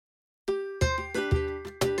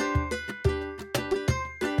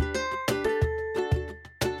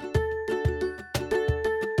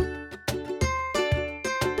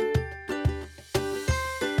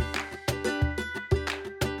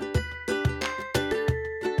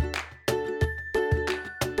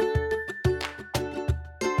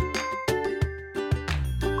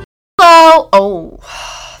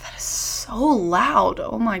loud.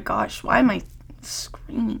 Oh my gosh, why am I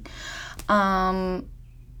screaming? Hi.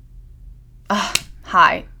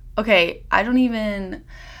 Okay,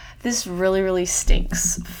 this really, really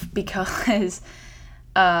stinks because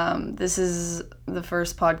this is the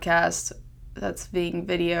first podcast that's being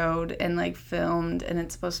videoed and like filmed, and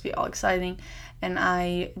it's supposed to be all exciting, and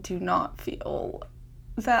I do not feel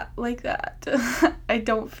that. I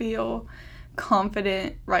don't feel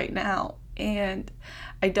confident right now, and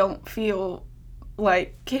I don't feel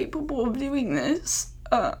like capable of doing this.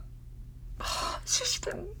 It's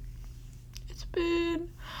been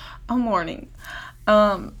a morning.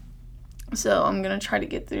 So I'm gonna try to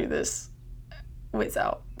get through this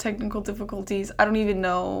without technical difficulties. I don't even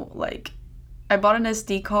know, I bought an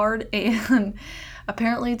SD card, and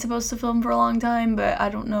apparently it's supposed to film for a long time, but I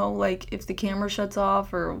don't know, if the camera shuts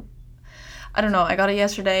off, or I don't know. I got it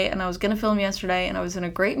yesterday, and I was gonna film yesterday, and I was in a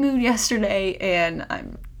great mood yesterday, and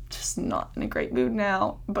I'm just not in a great mood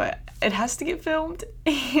now, but it has to get filmed,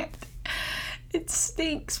 and it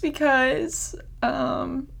stinks because,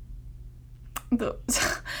 the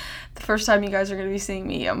first time you guys are gonna be seeing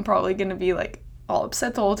me, I'm probably gonna be, all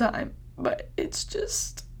upset the whole time, but it's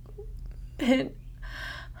just been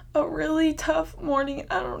a really tough morning.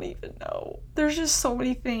 I don't even know. There's just so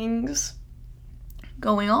many things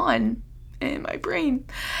going on in my brain,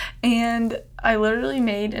 and I literally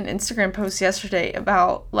made an Instagram post yesterday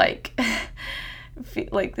about, this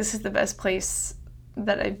is the best place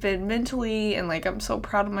that I've been mentally, and, I'm so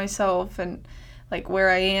proud of myself, and, where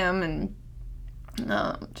I am, and,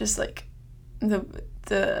 just,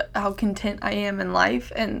 the how content I am in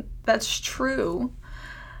life, and that's true,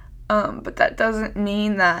 but that doesn't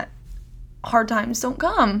mean that hard times don't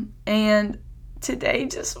come, and today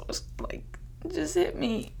just was, just hit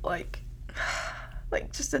me,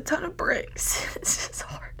 just a ton of bricks. It's just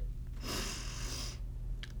hard,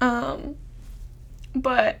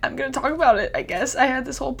 but I'm gonna talk about it, I guess. I had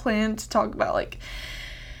this whole plan to talk about,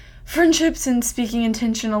 friendships and speaking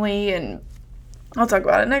intentionally, and I'll talk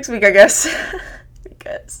about it next week, I guess,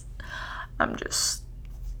 because I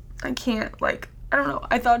can't, I don't know,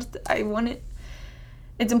 I thought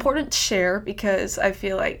it's important to share, because I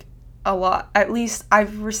feel like a lot, at least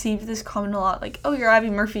I've received this comment a lot, oh, you're Abby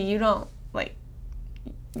Murphy, you don't,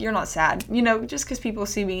 you're not sad, just because people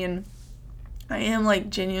see me, and I am,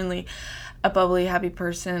 genuinely a bubbly, happy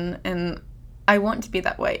person, and I want to be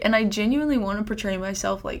that way, and I genuinely want to portray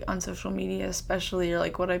myself, on social media especially, or,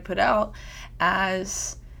 what I put out,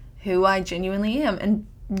 as who I genuinely am, and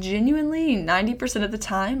genuinely, 90% of the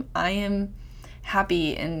time, I am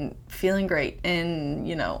happy, and feeling great, and,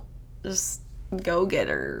 just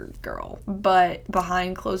go-getter girl, but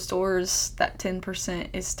behind closed doors, that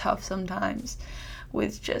 10% is tough sometimes,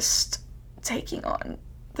 with just taking on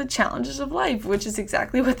the challenges of life, which is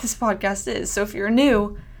exactly what this podcast is. So if you're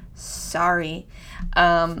new, sorry. You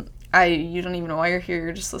don't even know why you're here.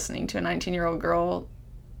 You're just listening to a 19-year-old girl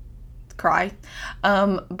cry.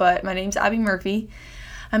 But my name's Abby Murphy.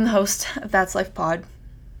 I'm the host of That's Life Pod.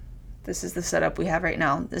 This is the setup we have right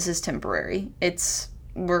now. This is temporary. It's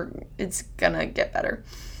gonna get better.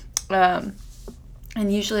 And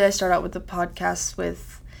usually I start out with the podcast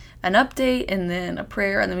with an update and then a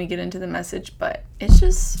prayer, and then we get into the message, but it's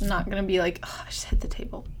just not gonna be I just hit the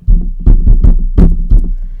table.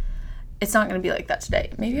 It's not gonna be like that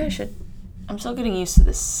today. Maybe I should. I'm still getting used to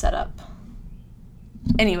this setup.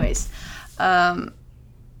 Anyways,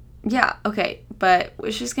 yeah, okay, but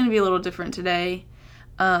it's just gonna be a little different today.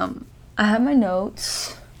 I have my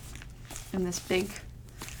notes in this big,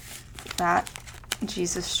 fat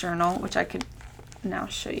Jesus journal, which I could now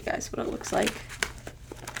show you guys what it looks like.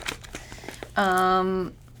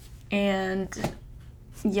 And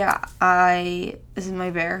yeah, this is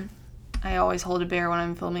my bear. I always hold a bear when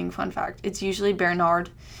I'm filming. Fun fact, it's usually Bernard,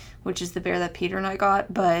 which is the bear that Peter and I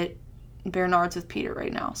got, but Bernard's with Peter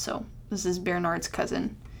right now, so this is Bernard's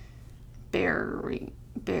cousin, Bear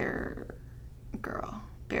Girl.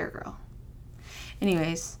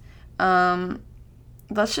 Anyways,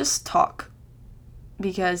 let's just talk,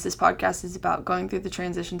 because this podcast is about going through the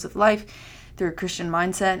transitions of life through a Christian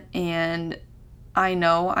mindset, and I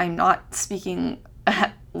know I'm not speaking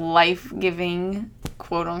life-giving,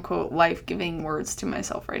 quote-unquote life-giving words to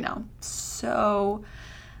myself right now, so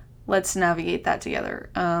let's navigate that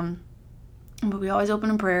together. But we always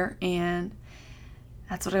open in prayer, and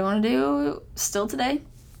that's what I want to do still today.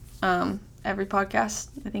 Every podcast,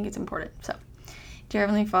 I think it's important. So, dear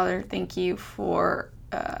Heavenly Father, thank you for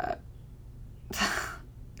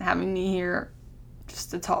having me here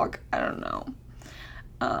just to talk. I don't know.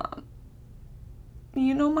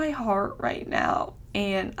 You know my heart right now,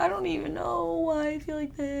 And I don't even know why I feel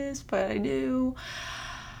like this, but I do.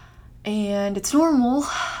 And it's normal.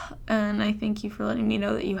 And I thank you for letting me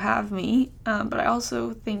know that you have me. But I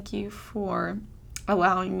also thank you for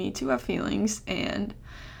allowing me to have feelings and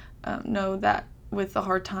know that with the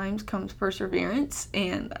hard times comes perseverance,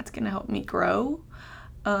 and that's going to help me grow.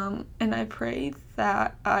 And I pray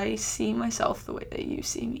that I see myself the way that you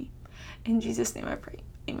see me. In Jesus' name I pray.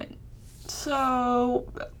 Amen. So,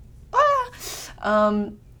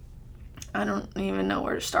 I don't even know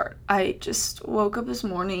where to start. I just woke up this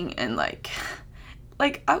morning and like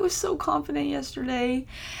I was so confident yesterday,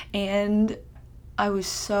 and I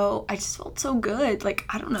just felt so good. Like,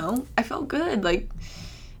 I don't know. I felt good. Like,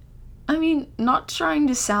 I mean, not trying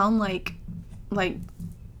to sound like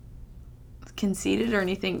conceited or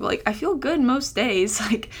anything, but like I feel good most days.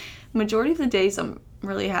 Like, majority of the days I'm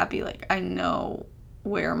really happy. Like, I know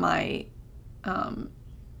where my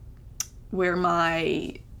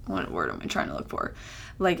what word am I trying to look for?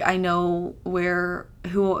 Like, I know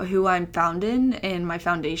who I'm found in and my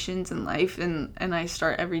foundations in life, and I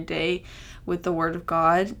start every day with the word of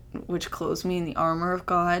God, which clothes me in the armor of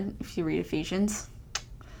God, if you read Ephesians.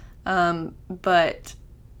 But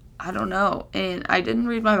I don't know. And I didn't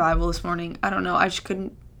read my Bible this morning. I don't know. I just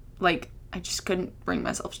couldn't bring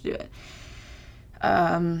myself to do it.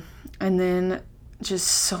 And then just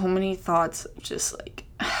so many thoughts of just like,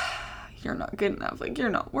 you're not good enough. Like,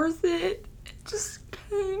 you're not worth it. It just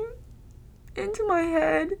came into my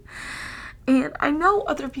head. And I know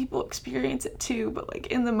other people experience it too, but like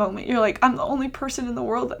in the moment, you're like, I'm the only person in the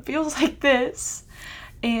world that feels like this.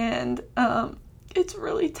 And, it's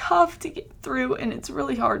really tough to get through, and it's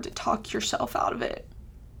really hard to talk yourself out of it.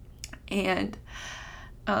 And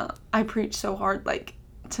I preach so hard, like,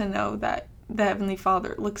 to know that the Heavenly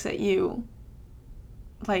Father looks at you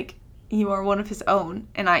like you are one of his own,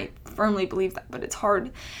 and I firmly believe that, but it's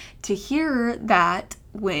hard to hear that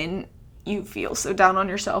when you feel so down on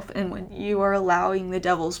yourself and when you are allowing the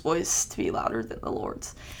devil's voice to be louder than the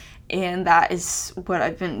Lord's. And that is what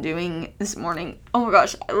I've been doing this morning. Oh my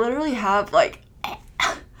gosh, I literally have like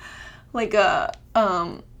a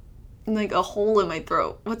hole in my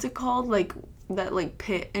throat. What's it called? Like that like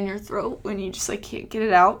pit in your throat when you just like can't get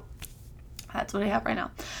it out. That's what I have right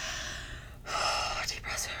now. Deep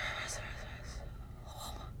breath.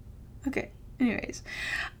 Okay. Anyways,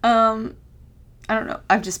 I don't know.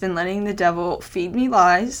 I've just been letting the devil feed me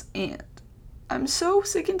lies, and I'm so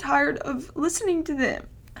sick and tired of listening to them.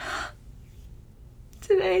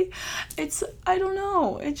 Today, I don't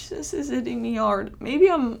know. It just is hitting me hard.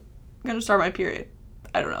 Maybe I'm gonna start my period.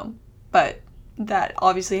 I don't know. But that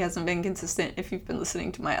obviously hasn't been consistent if you've been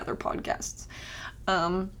listening to my other podcasts.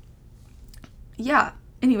 Yeah.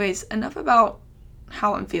 Anyways, enough about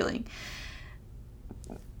how I'm feeling.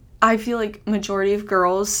 I feel like majority of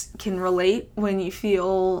girls can relate when you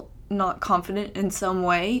feel not confident in some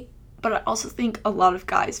way, but I also think a lot of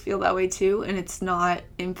guys feel that way too, and it's not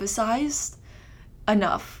emphasized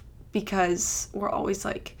enough because we're always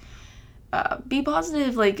like, be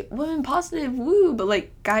positive, like, women positive, woo, but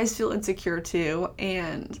like guys feel insecure too.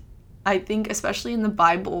 And I think especially in the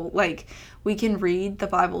Bible, like, we can read the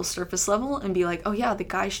Bible surface level and be like, oh yeah, the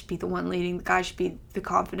guy should be the one leading, the guy should be the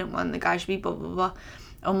confident one, the guy should be blah blah blah,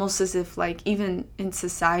 almost as if like even in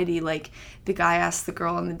society, like the guy asks the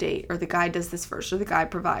girl on the date, or the guy does this first, or the guy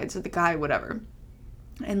provides, or the guy whatever.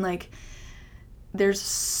 And like there's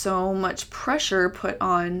so much pressure put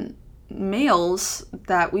on males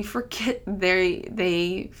that we forget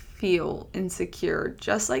they feel insecure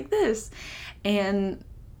just like this, and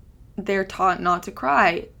they're taught not to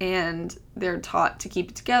cry, and they're taught to keep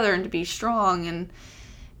it together and to be strong. And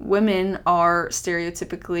women are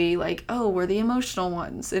stereotypically like, oh, we're the emotional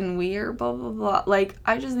ones and we're blah blah blah. Like,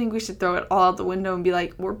 I just think we should throw it all out the window and be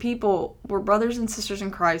like, we're people, we're brothers and sisters in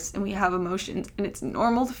Christ, and we have emotions, and it's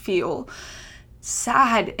normal to feel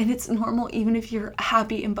sad, and it's normal even if you're a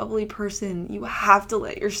happy and bubbly person. You have to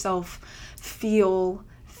let yourself feel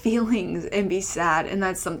feelings and be sad. And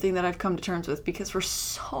that's something that I've come to terms with, because for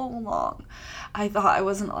so long I thought I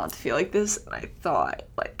wasn't allowed to feel like this, and I thought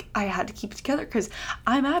like I had to keep it together because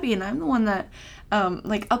I'm Abby and I'm the one that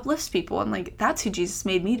like uplifts people, and like that's who Jesus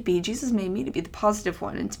made me to be. Jesus made me to be the positive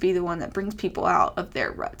one and to be the one that brings people out of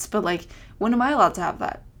their ruts. But like, when am I allowed to have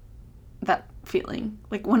that feeling?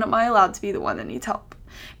 Like, when am I allowed to be the one that needs help?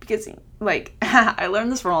 Because like I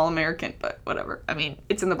learned this from All American, but whatever. I mean,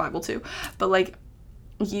 it's in the Bible too. But like,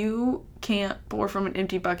 you can't pour from an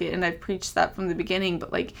empty bucket, and I've preached that from the beginning,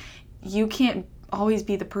 but like, you can't always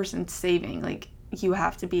be the person saving. Like, you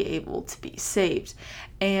have to be able to be saved.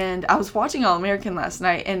 And I was watching All American last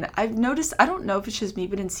night, and I've noticed, I don't know if it's just me,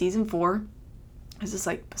 but in season 4, This is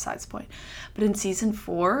like besides the point. But in season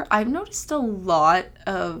 4, I've noticed a lot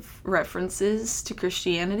of references to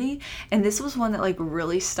Christianity, and this was one that like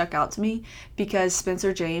really stuck out to me because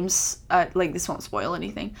Spencer James, like this won't spoil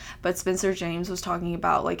anything, but Spencer James was talking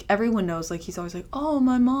about like everyone knows, like he's always like, oh,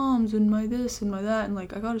 my mom's and my this and my that, and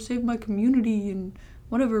like I gotta save my community and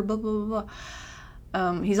whatever, blah blah blah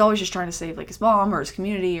blah. He's always just trying to save like his mom or his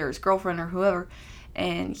community or his girlfriend or whoever,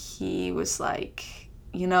 and he was like,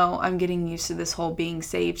 you know, I'm getting used to this whole being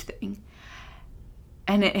saved thing.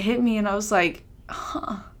 And it hit me and I was like,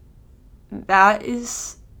 that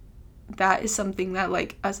is something that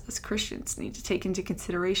like us as Christians need to take into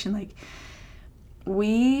consideration. Like,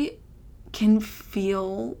 we can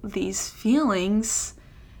feel these feelings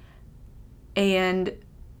and,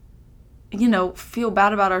 you know, feel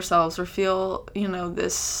bad about ourselves or feel, you know,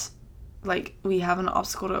 this like we have an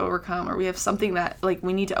obstacle to overcome or we have something that like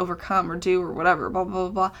we need to overcome or do or whatever, blah, blah, blah,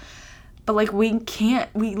 blah. But like we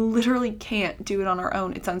literally can't do it on our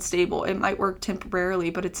own. It's unstable. It might work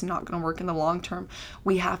temporarily, but it's not going to work in the long term.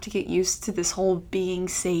 We have to get used to this whole being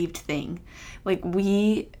saved thing. Like,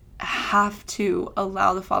 we have to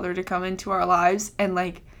allow the Father to come into our lives and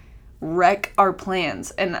like wreck our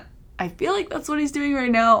plans. And I feel like that's what he's doing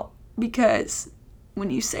right now, because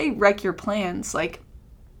when you say wreck your plans, like,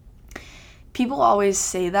 people always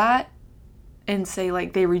say that and say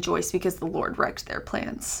like they rejoice because the Lord wrecked their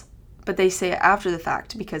plans. But they say it after the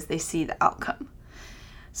fact because they see the outcome.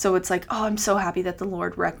 So it's like, oh, I'm so happy that the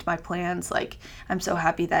Lord wrecked my plans. Like, I'm so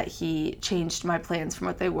happy that he changed my plans from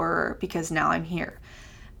what they were because now I'm here.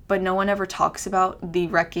 But no one ever talks about the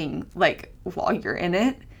wrecking, like, while you're in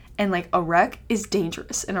it. And like, a wreck is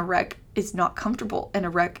dangerous and a wreck is not comfortable and a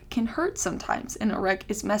wreck can hurt sometimes and a wreck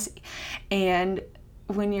is messy. And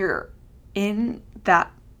when you're in that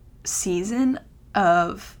season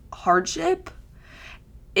of hardship,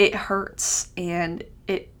 it hurts and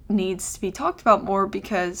it needs to be talked about more,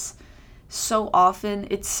 because so often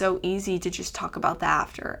it's so easy to just talk about the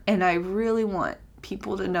after. And I really want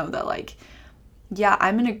people to know that, like, yeah,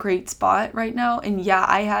 I'm in a great spot right now, and yeah,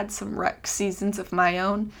 I had some wreck seasons of my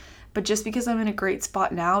own, but just because I'm in a great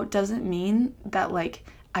spot now doesn't mean that like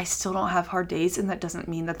I still don't have hard days, and that doesn't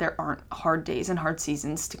mean that there aren't hard days and hard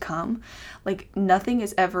seasons to come. Like, nothing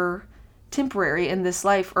is ever temporary in this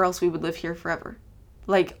life, or else we would live here forever.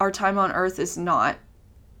 Like, our time on earth is not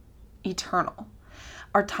eternal.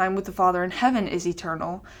 Our time with the Father in heaven is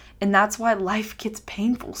eternal, and that's why life gets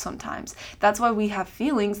painful sometimes. That's why we have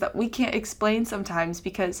feelings that we can't explain sometimes,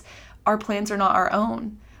 because our plans are not our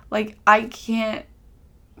own. Like, I can't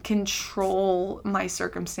control my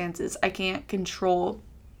circumstances. I can't control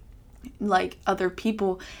like other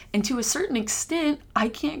people, and to a certain extent I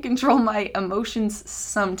can't control my emotions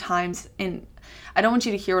sometimes. And I don't want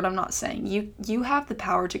you to hear what I'm not saying. You have the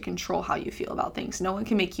power to control how you feel about things. No one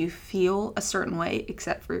can make you feel a certain way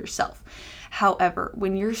except for yourself. However,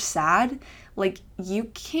 when you're sad, like, you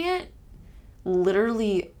can't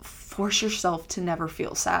literally force yourself to never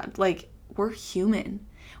feel sad. Like, we're human.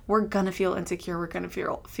 We're gonna feel insecure. We're gonna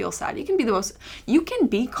feel sad. You can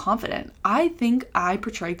be confident. I think I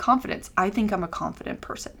portray confidence. I think I'm a confident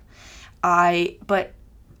person. But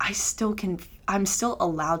I'm still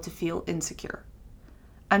allowed to feel insecure.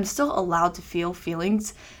 I'm still allowed to feel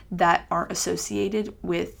feelings that aren't associated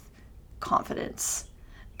with confidence,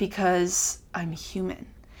 because I'm human.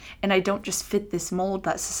 And I don't just fit this mold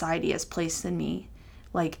that society has placed in me.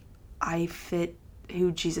 Like, I fit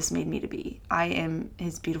who Jesus made me to be. I am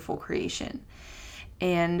his beautiful creation.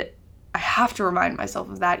 And I have to remind myself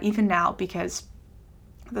of that even now, because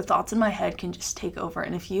the thoughts in my head can just take over.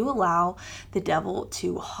 And if you allow the devil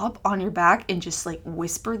to hop on your back and just like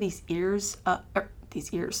whisper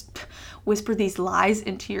whisper these lies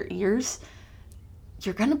into your ears,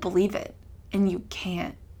 you're gonna believe it. And you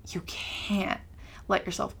can't let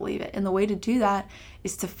yourself believe it. And the way to do that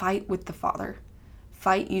is to fight with the Father.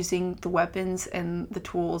 Fight using the weapons and the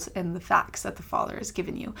tools and the facts that the Father has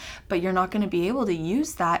given you. But you're not going to be able to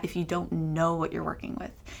use that if you don't know what you're working with.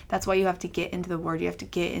 That's why you have to get into the Word. You have to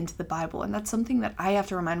get into the Bible. And that's something that I have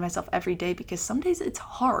to remind myself every day, because some days it's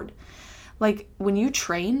hard. Like, when you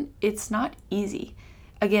train, it's not easy.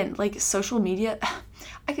 Again, like social media,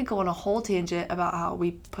 I could go on a whole tangent about how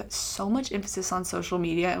we put so much emphasis on social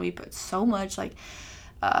media, and we put so much like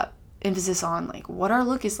emphasis on like what our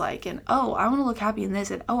look is like, and oh, I want to look happy in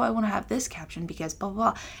this, and oh, I want to have this caption because blah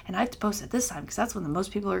blah blah, and I have to post at this time because that's when the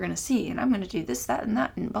most people are going to see, and I'm going to do this, that, and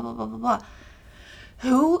that, and blah blah blah blah blah.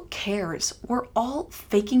 Who cares? We're all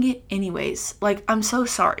faking it anyways. Like, I'm so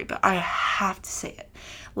sorry, but I have to say it.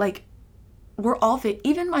 Like, we're all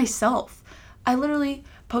even myself. I literally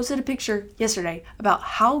posted a picture yesterday about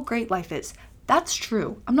how great life is. That's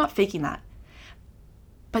true. I'm not faking that.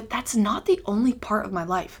 But that's not the only part of my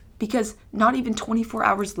life, because not even 24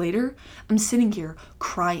 hours later, I'm sitting here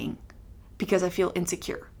crying because I feel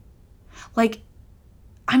insecure. Like,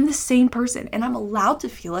 I'm the same person and I'm allowed to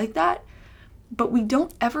feel like that, but we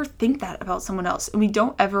don't ever think that about someone else, and we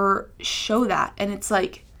don't ever show that. And it's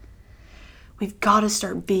like, we've got to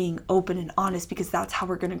start being open and honest, because that's how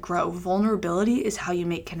we're going to grow. Vulnerability is how you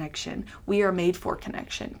make connection. We are made for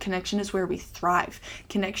connection. Connection is where we thrive.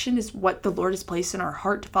 Connection is what the Lord has placed in our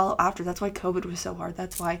heart to follow after. That's why COVID was so hard.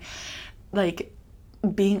 That's why, like,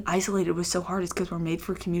 being isolated was so hard, is because we're made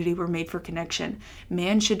for community. We're made for connection.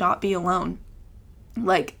 Man should not be alone.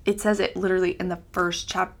 Like, it says it literally in the first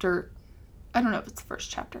chapter. I don't know if it's the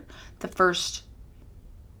first chapter. The first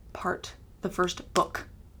part. The first book.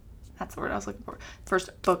 That's the word I was looking for. First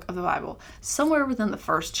book of the Bible. Somewhere within the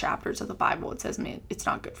first chapters of the Bible, it says, man, it's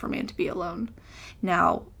not good for man to be alone.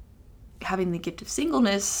 Now, having the gift of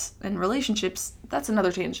singleness and relationships, that's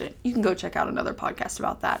another tangent. You can go check out another podcast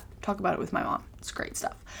about that. Talk about it with my mom. It's great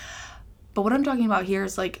stuff. But what I'm talking about here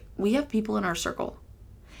is, like, we have people in our circle.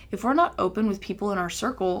 If we're not open with people in our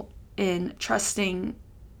circle in trusting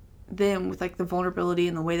them with, like, the vulnerability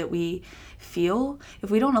and the way that we feel, if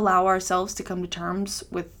we don't allow ourselves to come to terms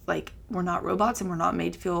with, like, we're not robots and we're not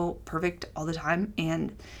made to feel perfect all the time,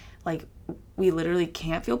 and, like, we literally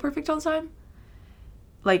can't feel perfect all the time,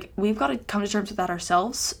 like, we've got to come to terms with that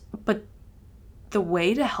ourselves. But the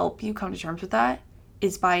way to help you come to terms with that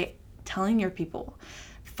is by telling your people.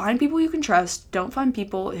 Find people you can trust. Don't find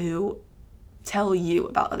people who tell you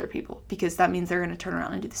about other people, because that means they're going to turn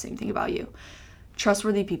around and do the same thing about you.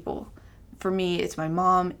 Trustworthy people. For me, it's my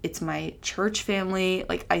mom, it's my church family.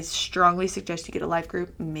 Like, I strongly suggest you get a life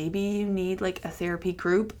group. Maybe you need, like, a therapy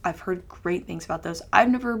group. I've heard great things about those. I've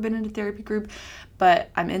never been in a therapy group,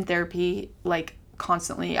 but I'm in therapy, like,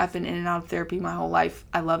 constantly. I've been in and out of therapy my whole life.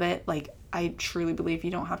 I love it. Like, I truly believe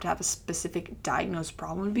you don't have to have a specific diagnosed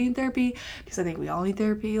problem to be in therapy, because I think we all need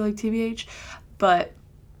therapy, like, TBH. But,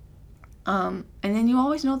 and then you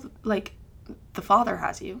always know, like, the Father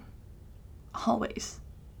has you. Always.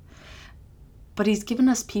 But he's given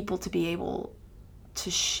us people to be able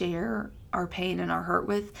to share our pain and our hurt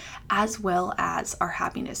with, as well as our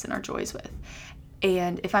happiness and our joys with.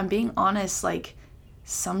 And if I'm being honest, like,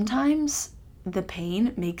 sometimes the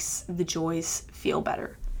pain makes the joys feel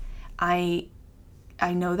better. I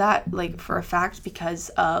know that, like, for a fact, because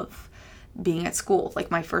of being at school. Like,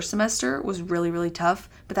 my first semester was really, really tough,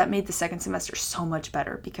 but that made the second semester so much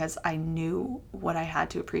better, because I knew what I had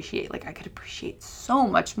to appreciate. Like, I could appreciate so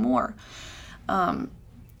much more.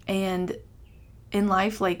 And in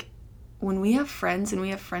life, like, when we have friends and we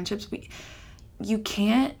have friendships, you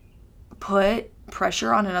can't put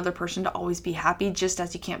pressure on another person to always be happy, just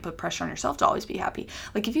as you can't put pressure on yourself to always be happy.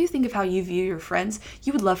 Like, if you think of how you view your friends,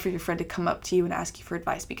 you would love for your friend to come up to you and ask you for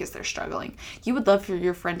advice because they're struggling. You would love for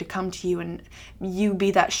your friend to come to you and you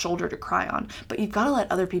be that shoulder to cry on. But you've got to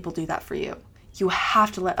let other people do that for you. You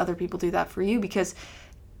have to let other people do that for you, because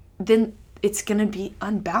then it's going to be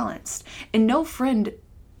unbalanced. And no friend,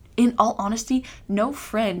 in all honesty, no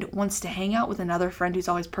friend wants to hang out with another friend who's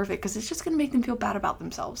always perfect, because it's just going to make them feel bad about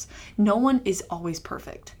themselves. No one is always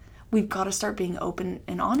perfect. We've got to start being open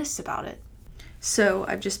and honest about it. So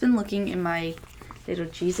I've just been looking in my little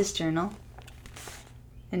Jesus journal,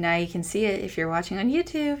 and now you can see it if you're watching on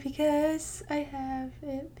YouTube, because I have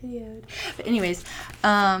it videoed. But anyways,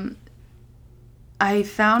 I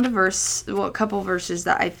found a couple verses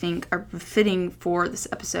that I think are fitting for this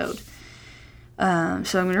episode.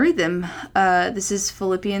 So I'm going to read them. This is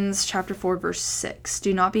Philippians chapter 4, verse 6.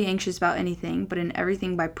 Do not be anxious about anything, but in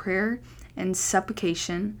everything by prayer and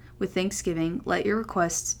supplication with thanksgiving, let your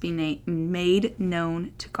requests be made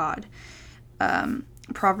known to God.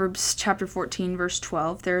 Proverbs chapter 14, verse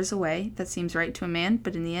 12. There is a way that seems right to a man,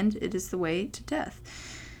 but in the end it is the way to death.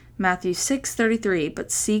 Matthew 6:33.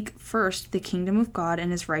 But seek first the kingdom of God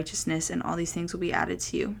and his righteousness, and all these things will be added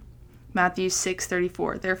to you. Matthew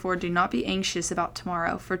 6:34. Therefore do not be anxious about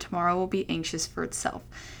tomorrow, for tomorrow will be anxious for itself.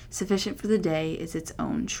 Sufficient for the day is its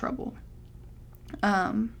own trouble.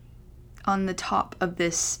 On the top of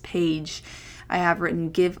this page, I have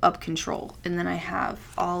written, give up control. And then I have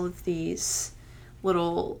all of these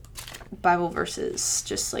little Bible verses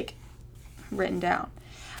just, like, written down.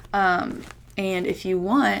 And if you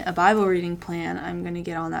want a Bible reading plan, I'm going to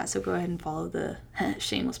get on that. So go ahead and follow the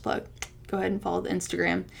shameless plug. Go ahead and follow the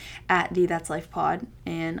Instagram at @DThat'sLifePod,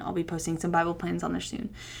 and I'll be posting some Bible plans on there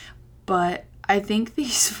soon. But I think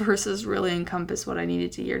these verses really encompass what I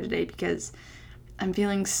needed to hear today, because I'm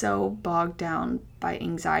feeling so bogged down by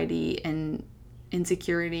anxiety and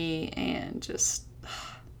insecurity and just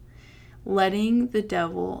letting the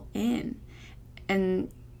devil in.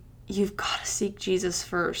 And you've got to seek Jesus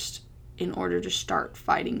first in order to start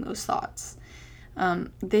fighting those thoughts.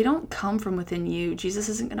 They don't come from within you. Jesus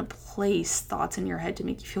isn't going to place thoughts in your head to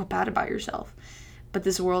make you feel bad about yourself. But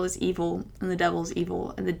this world is evil, and the devil is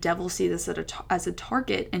evil, and the devil sees us as a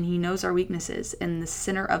target, and he knows our weaknesses. And the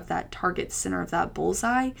center of that target, the center of that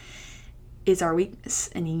bullseye, is our weakness,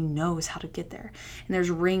 and he knows how to get there. And there's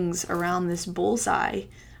rings around this bullseye,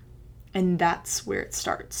 and that's where it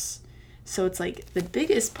starts. So it's like the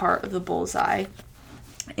biggest part of the bullseye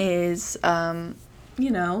is,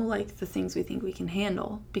 like the things we think we can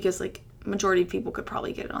handle, because like majority of people could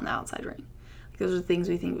probably get it on the outside ring. Those are the things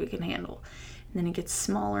we think we can handle. And then it gets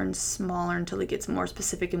smaller and smaller until it gets more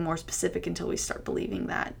specific and more specific, until we start believing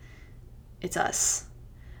that it's us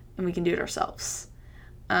and we can do it ourselves.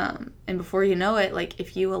 And before you know it, like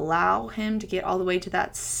if you allow him to get all the way to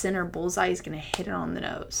that center bullseye, he's going to hit it on the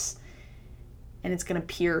nose. And it's going to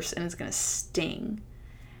pierce and it's going to sting.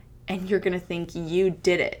 And you're going to think you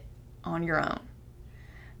did it on your own.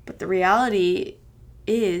 But the reality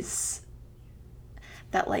is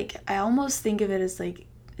that, like, I almost think of it as like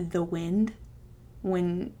the wind.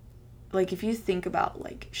 When, like, if you think about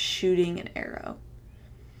like shooting an arrow,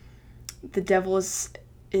 the devil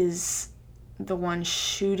is the one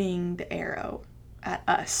shooting the arrow at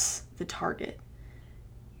us, the target.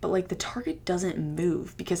 But like the target doesn't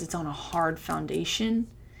move because it's on a hard foundation,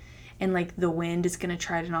 and like the wind is going to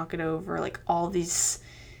try to knock it over. Like all these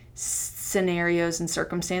scenarios and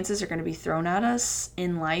circumstances are going to be thrown at us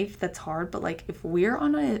in life that's hard. But like if we're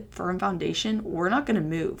on a firm foundation, we're not going to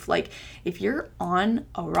move. Like if you're on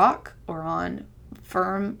a rock or on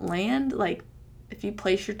firm land, like if you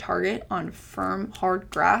place your target on firm hard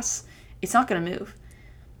grass, it's not going to move.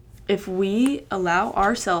 If we allow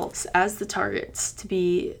ourselves as the targets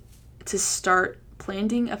to start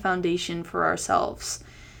planting a foundation for ourselves,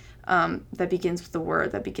 that begins with the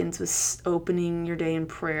word, that begins with opening your day in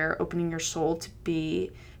prayer, opening your soul to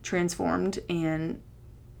be transformed and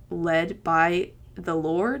led by the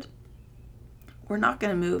Lord, we're not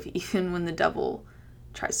going to move even when the devil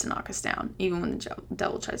tries to knock us down, even when the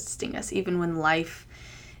devil tries to sting us, even when life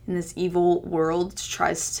in this evil world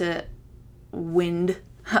tries to wind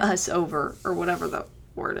us over, or whatever the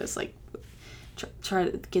word is, like try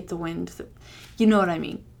to get the wind. You know what I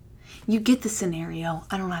mean? You get the scenario.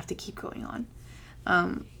 I don't have to keep going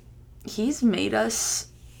on. He's made us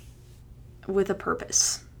with a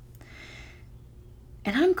purpose.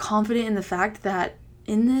 And I'm confident in the fact that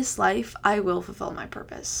in this life, I will fulfill my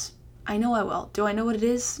purpose. I know I will. Do I know what it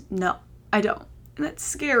is? No, I don't. And that's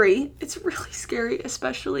scary. It's really scary,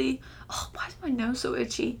 especially, why is my nose so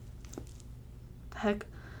itchy? The heck?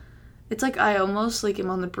 It's like I almost like am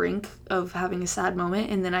on the brink of having a sad moment,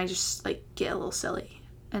 and then I just like get a little silly,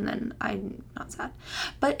 and then I'm not sad.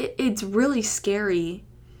 But it's really scary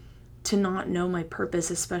to not know my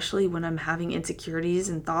purpose, especially when I'm having insecurities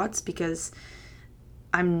and thoughts, because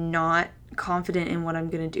I'm not confident in what I'm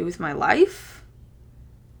going to do with my life.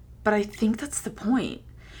 But I think that's the point,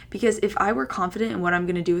 because if I were confident in what I'm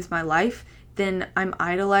going to do with my life, then I'm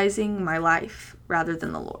idolizing my life rather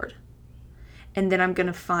than the Lord. And then I'm going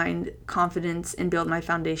to find confidence and build my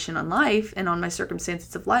foundation on life and on my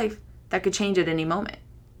circumstances of life that could change at any moment.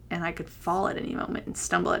 And I could fall at any moment and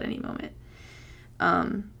stumble at any moment.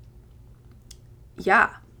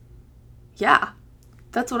 Yeah.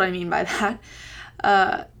 That's what I mean by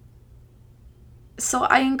that. So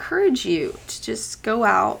I encourage you to just go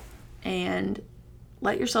out and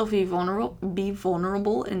let yourself be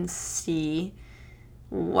vulnerable and see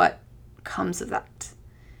what comes of that.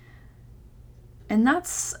 And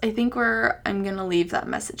that's, I think, where I'm going to leave that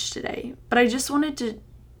message today. But I just wanted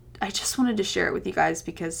to share it with you guys,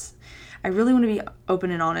 because I really want to be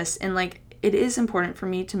open and honest. And like, it is important for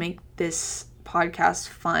me to make this podcast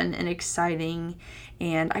fun and exciting,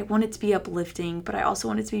 and I want it to be uplifting, but I also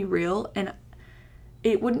want it to be real. And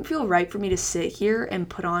it wouldn't feel right for me to sit here and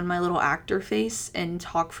put on my little actor face and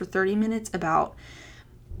talk for 30 minutes about,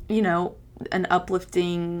 an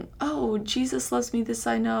uplifting, Jesus loves me, this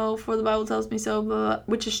I know, for the Bible tells me so, blah, blah,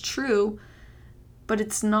 which is true, but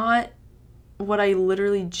it's not what I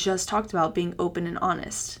literally just talked about, being open and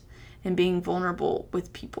honest and being vulnerable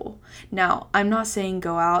with people. Now, I'm not saying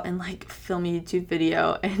go out and like film a YouTube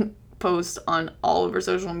video and post on all over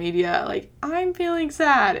social media like, I'm feeling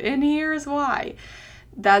sad and here's why.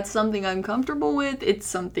 That's something I'm comfortable with. It's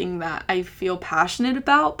something that I feel passionate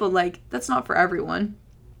about, but like, that's not for everyone.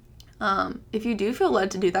 If you do feel led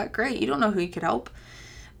to do that, great. You don't know who you could help.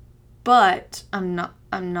 But I'm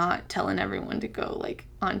not telling everyone to go like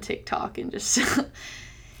on TikTok and just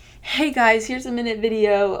hey guys, here's a minute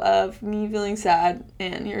video of me feeling sad,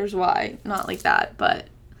 and here's why. Not like that, but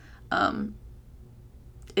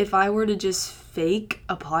if I were to just fake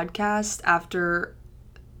a podcast after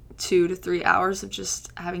 2 to 3 hours of just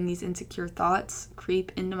having these insecure thoughts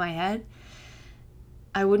creep into my head,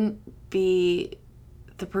 I wouldn't be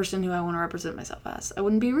the person who I want to represent myself as. I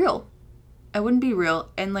wouldn't be real.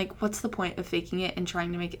 And like, what's the point of faking it and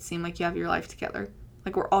trying to make it seem like you have your life together?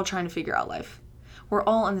 Like, we're all trying to figure out life. We're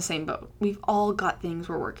all in the same boat. We've all got things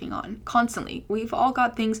we're working on constantly. We've all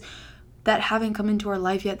got things that haven't come into our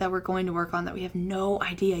life yet that we're going to work on that we have no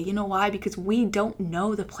idea. You know why? Because we don't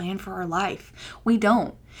know the plan for our life. We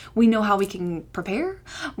don't. We know how we can prepare.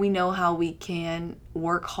 We know how we can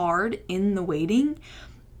work hard in the waiting.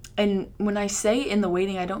 And when I say in the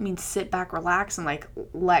waiting, I don't mean sit back, relax, and like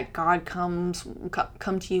let God come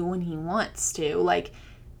to you when he wants to. Like,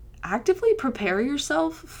 actively prepare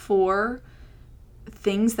yourself for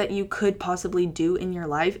things that you could possibly do in your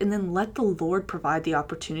life, and then let the Lord provide the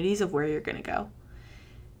opportunities of where you're going to go.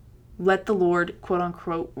 Let the Lord, quote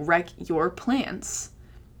unquote, wreck your plans.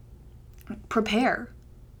 Prepare.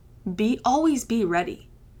 Always be ready.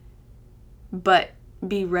 But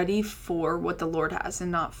be ready for what the Lord has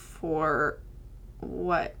and not for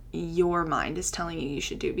what your mind is telling you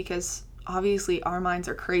should do, because obviously our minds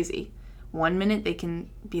are crazy. 1 minute they can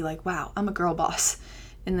be like, wow, I'm a girl boss.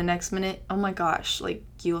 In the next minute, oh my gosh, like,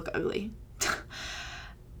 you look ugly.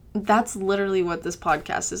 That's literally what this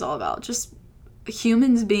podcast is all about. Just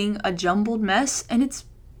humans being a jumbled mess, and it's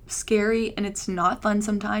scary and it's not fun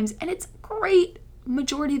sometimes, and it's great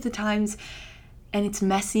majority of the times, and it's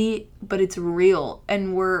messy, but it's real,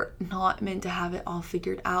 and we're not meant to have it all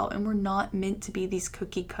figured out, and we're not meant to be these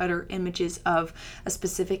cookie cutter images of a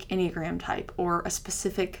specific Enneagram type or a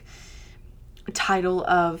specific title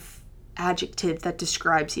of adjective that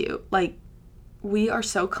describes you. Like, we are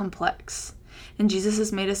so complex, and Jesus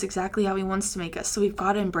has made us exactly how he wants to make us, so we've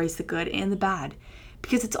got to embrace the good and the bad,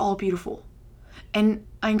 because it's all beautiful. And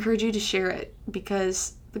I encourage you to share it,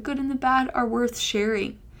 because the good and the bad are worth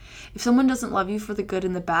sharing. If someone doesn't love you for the good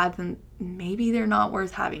and the bad, then maybe they're not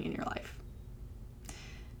worth having in your life.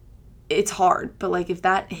 It's hard, but like, if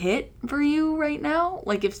that hit for you right now,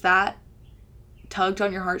 like if that tugged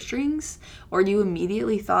on your heartstrings, or you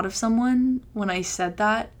immediately thought of someone when I said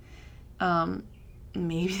that,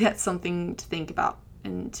 maybe that's something to think about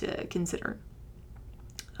and to consider.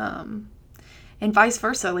 And vice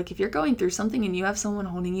versa. Like, if you're going through something and you have someone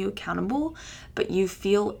holding you accountable, but you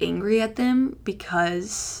feel angry at them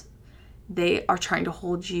because they are trying to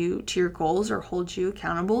hold you to your goals or hold you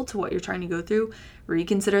accountable to what you're trying to go through,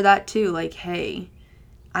 reconsider that too. Like, hey,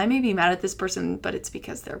 I may be mad at this person, but it's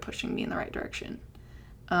because they're pushing me in the right direction.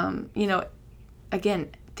 Again,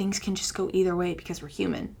 things can just go either way because we're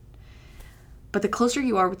human. But the closer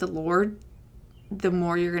you are with the Lord, the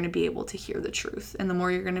more you're going to be able to hear the truth, and the more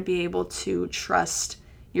you're going to be able to trust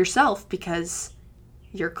yourself because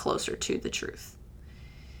you're closer to the truth.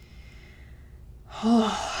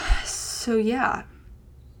 So yeah,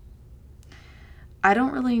 I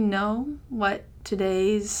don't really know what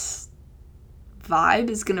today's vibe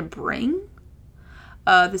is going to bring.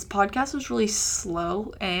 This podcast was really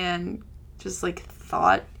slow and just like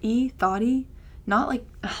thoughty, not like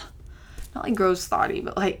gross thoughty,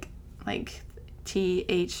 but like THOUGHTY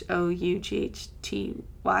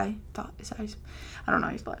thought. I don't know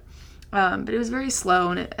how you spell it. But it was very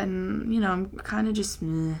slow, and I'm kind of just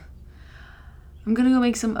meh. I'm gonna go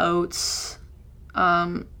make some oats.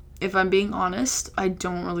 If I'm being honest, I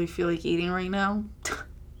don't really feel like eating right now.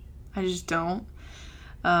 I just don't.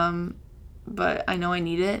 But I know I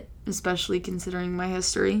need it, especially considering my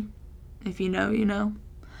history. If you know, you know.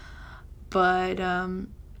 But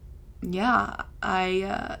yeah,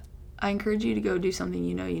 I encourage you to go do something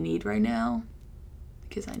you know you need right now,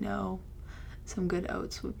 because I know some good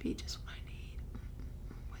oats would be just what I need.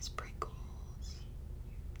 With sprinkles.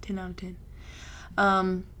 10 out of 10.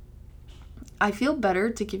 I feel better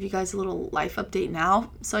to give you guys a little life update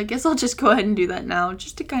now, so I guess I'll just go ahead and do that now,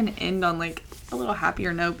 just to kind of end on like a little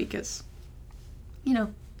happier note, because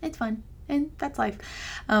it's fun and that's life.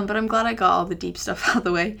 But I'm glad I got all the deep stuff out of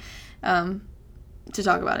the way to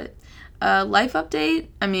talk about it. Life update.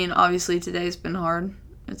 I mean, obviously today's been hard.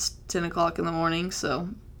 It's 10 o'clock in the morning, so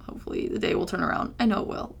hopefully the day will turn around. I know it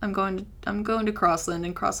will. I'm going to Crossland,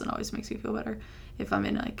 and Crossland always makes me feel better if I'm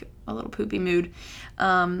in like a little poopy mood.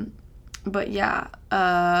 But yeah,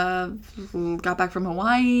 got back from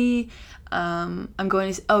Hawaii. I'm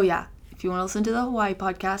going to, if you want to listen to the Hawaii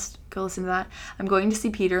podcast, go listen to that. I'm going to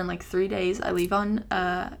see Peter in like 3 days. I leave on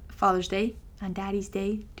Father's Day, on Daddy's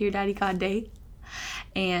Day, Dear Daddy God Day.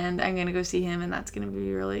 and I'm gonna go see him, and that's gonna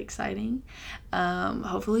be really exciting.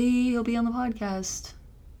 Hopefully he'll be on the podcast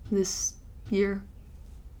this year.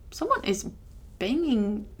 Someone is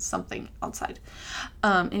banging something outside.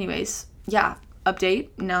 Anyways, yeah, update.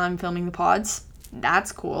 Now I'm filming the pods.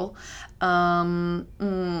 That's cool. Let me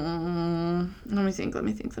think.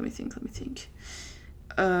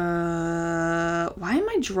 Why am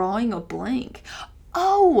I drawing a blank?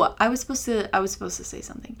 Oh, I was supposed to say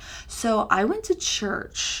something. So I went to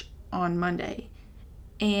church on Monday,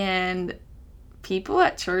 and people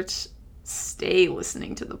at church stay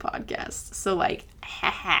listening to the podcast. So like,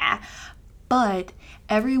 haha. But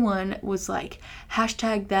everyone was like,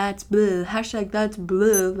 hashtag that's blah,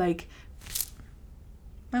 like,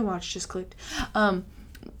 my watch just clicked.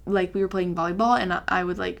 Like, we were playing volleyball, and I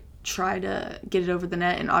would like try to get it over the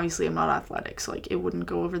net, and obviously I'm not athletic, so like it wouldn't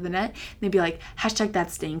go over the net. And they'd be like, hashtag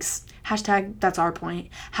that stinks, hashtag that's our point,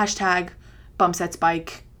 hashtag bumps that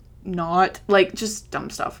spike, not, like, just dumb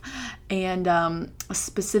stuff. And a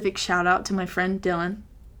specific shout out to my friend Dylan,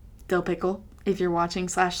 Dill Pickle, if you're watching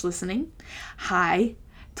 / listening. Hi,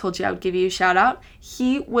 told you I would give you a shout out.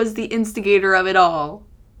 He was the instigator of it all.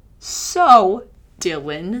 So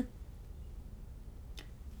Dylan,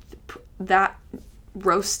 that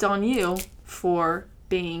roast on you for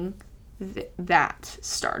being that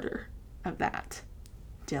starter of that,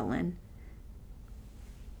 Dylan.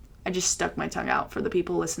 I just stuck my tongue out for the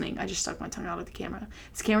people listening. I just stuck my tongue out at the camera.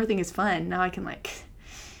 This camera thing is fun. Now I can like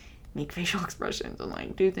make facial expressions and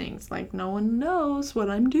like do things like no one knows what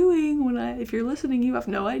I'm doing if you're listening, you have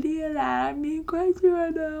no idea that I'm being crazy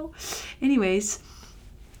right now. Anyways,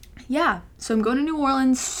 yeah, so I'm going to New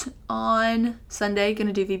Orleans on Sunday,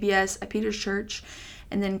 gonna do VBS at Peter's Church,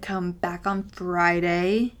 and then come back on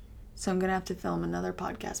Friday. So I'm gonna have to film another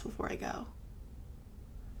podcast before I go.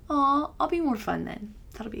 Aw, I'll be more fun then.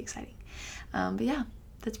 That'll be exciting. But yeah,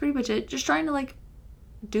 that's pretty much it. Just trying to like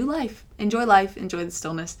do life, enjoy the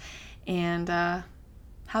stillness, and have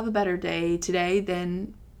a better day today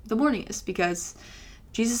than the morning is, because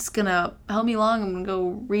Jesus is gonna help me along. I'm gonna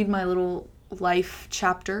go read my little life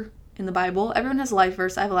chapter in the Bible. Everyone has a life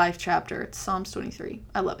verse. I have a life chapter. It's Psalms 23.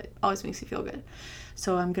 I love it. Always makes me feel good.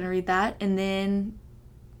 So I'm gonna read that and then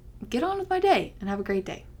get on with my day and have a great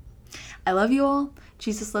day. I love you all.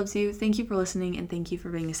 Jesus loves you. Thank you for listening, and thank you for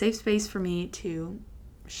being a safe space for me to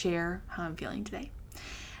share how I'm feeling today.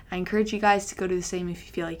 I encourage you guys to go do the same if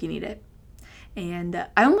you feel like you need it. And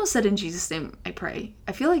I almost said in Jesus' name I pray.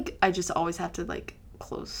 I feel like I just always have to like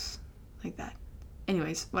close like that.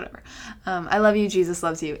 Anyways, whatever. I love you. Jesus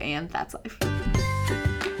loves you, and that's life.